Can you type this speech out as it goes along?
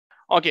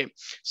Okay.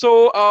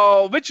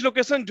 So which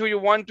location do you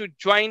want to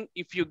join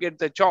if you get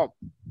the job?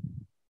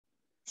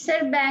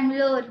 Sir,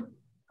 Bangalore.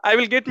 I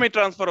will get my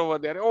transfer over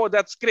there. Oh,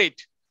 that's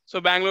great.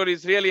 So Bangalore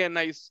is really a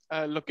nice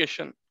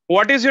location.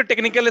 What is your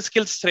technical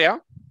skills, Shreya?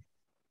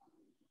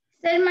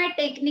 Sir, my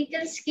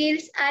technical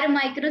skills are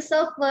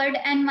Microsoft Word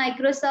and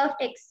Microsoft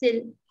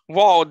Excel.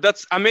 Wow,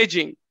 that's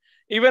amazing.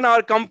 Even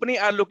our company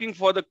are looking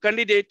for the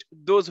candidate,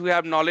 those who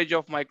have knowledge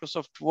of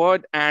Microsoft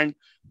Word and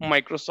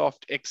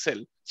Microsoft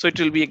Excel. So it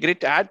will be a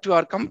great add to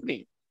our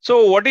company.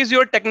 So what is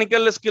your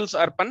technical skills,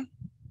 Arpan?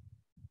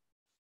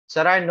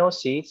 Sir, I know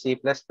C, C++,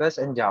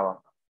 and Java.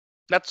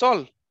 That's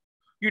all.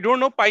 You don't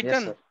know Python.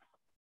 Yes, sir.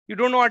 You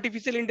don't know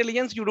artificial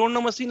intelligence. You don't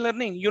know machine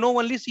learning. You know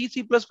only C,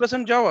 C++,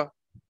 and Java.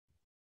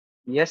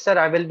 Yes, sir.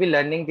 I will be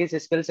learning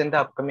these skills in the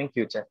upcoming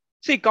future.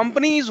 See,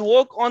 companies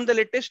work on the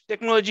latest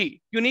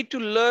technology. You need to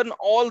learn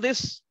all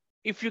this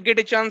if you get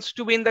a chance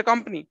to be in the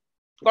company.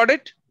 Got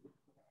it?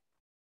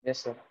 Yes,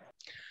 sir.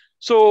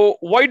 So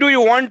why do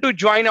you want to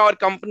join our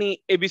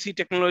company, ABC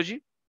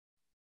Technology?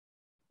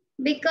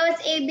 Because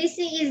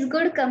ABC is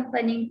good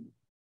company.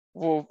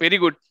 Oh, very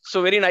good.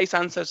 So very nice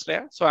answers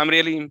there. So I'm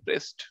really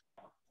impressed.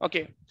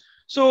 Okay.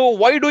 So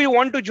why do you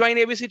want to join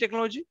ABC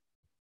Technology?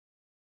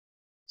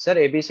 Sir,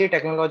 ABC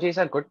Technology is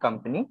a good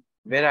company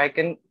where I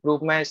can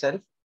prove myself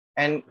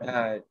and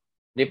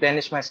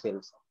replenish my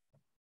skills.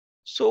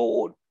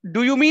 So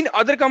do you mean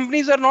other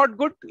companies are not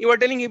good? You are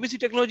telling ABC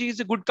Technology is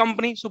a good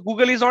company. So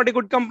Google is not a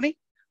good company.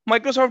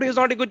 Microsoft is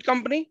not a good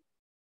company.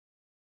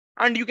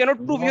 And you cannot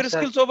prove No, your sir.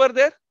 skills over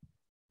there.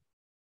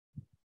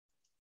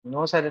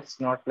 No, sir, it's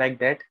not like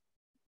that.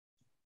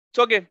 It's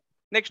okay.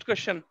 Next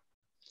question.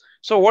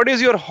 So what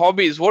is your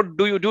hobbies? What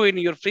do you do in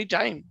your free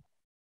time?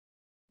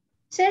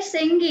 Sir,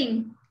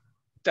 singing.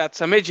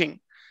 That's amazing.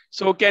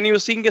 So can you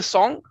sing a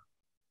song?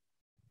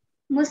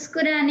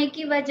 मुस्कुराने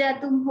की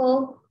वजह तुम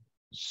हो.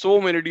 So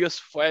melodious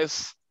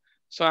voice.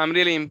 So I'm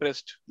really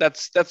impressed.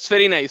 That's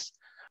very nice.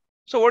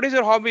 So what is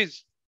your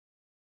hobbies?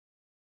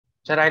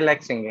 Sir, I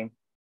like singing.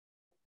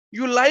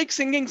 You like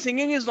singing.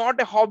 Singing is not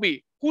a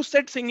hobby. Who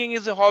said singing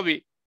is a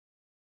hobby?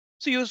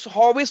 So your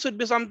hobbies should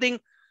be something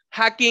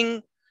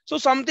hacking. So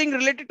something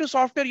related to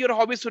software, your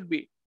hobby should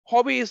be.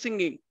 Hobby is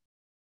singing.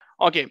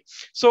 Okay.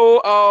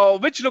 So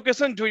which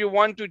location do you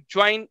want to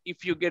join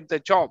if you get the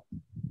job?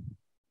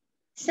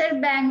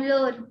 Sir,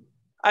 Bangalore.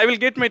 I will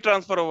get my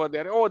transfer over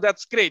there. Oh,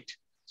 that's great.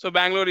 So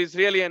Bangalore is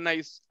really a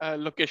nice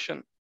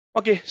location.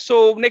 Okay.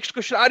 So next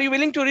question. Are you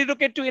willing to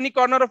relocate to any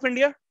corner of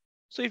India?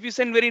 So if you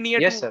send very near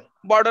Yes, to sir.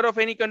 border of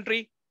any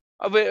country,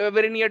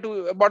 very near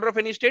to border of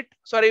any state.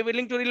 So are you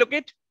willing to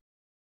relocate?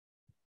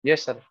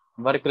 Yes, sir.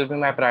 Work will be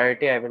my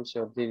priority. I will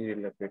surely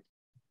relocate.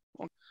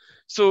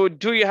 So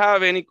do you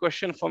have any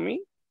question for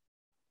me?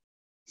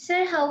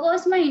 Sir, how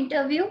was my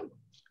interview?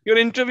 Your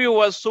interview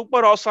was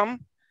super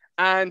awesome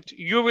and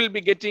you will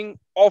be getting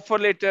offer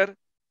letter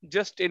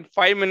just in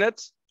 5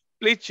 minutes.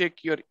 Please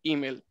check your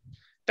email.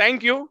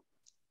 Thank you.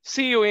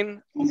 See you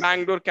in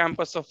Bangalore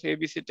campus of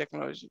ABC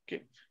Technology.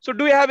 Okay. So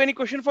do you have any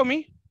question for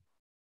me?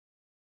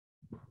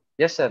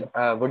 Yes, sir.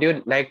 Would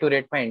you like to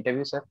rate my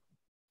interview, sir?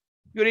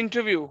 Your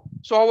interview.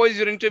 So how was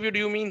your interview? Do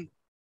you mean?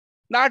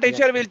 That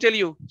HR will tell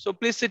you. So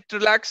please sit,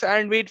 relax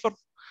and wait for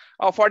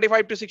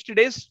 45 to 60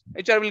 days.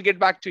 HR will get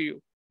back to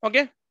you.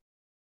 Okay.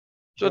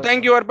 So Sure,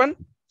 thank sir. you, Arpan,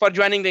 for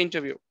joining the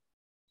interview.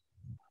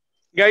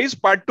 Guys,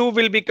 part 2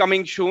 will be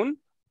coming soon.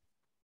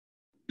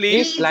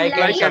 Please Please like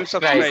and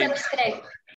subscribe. subscribe.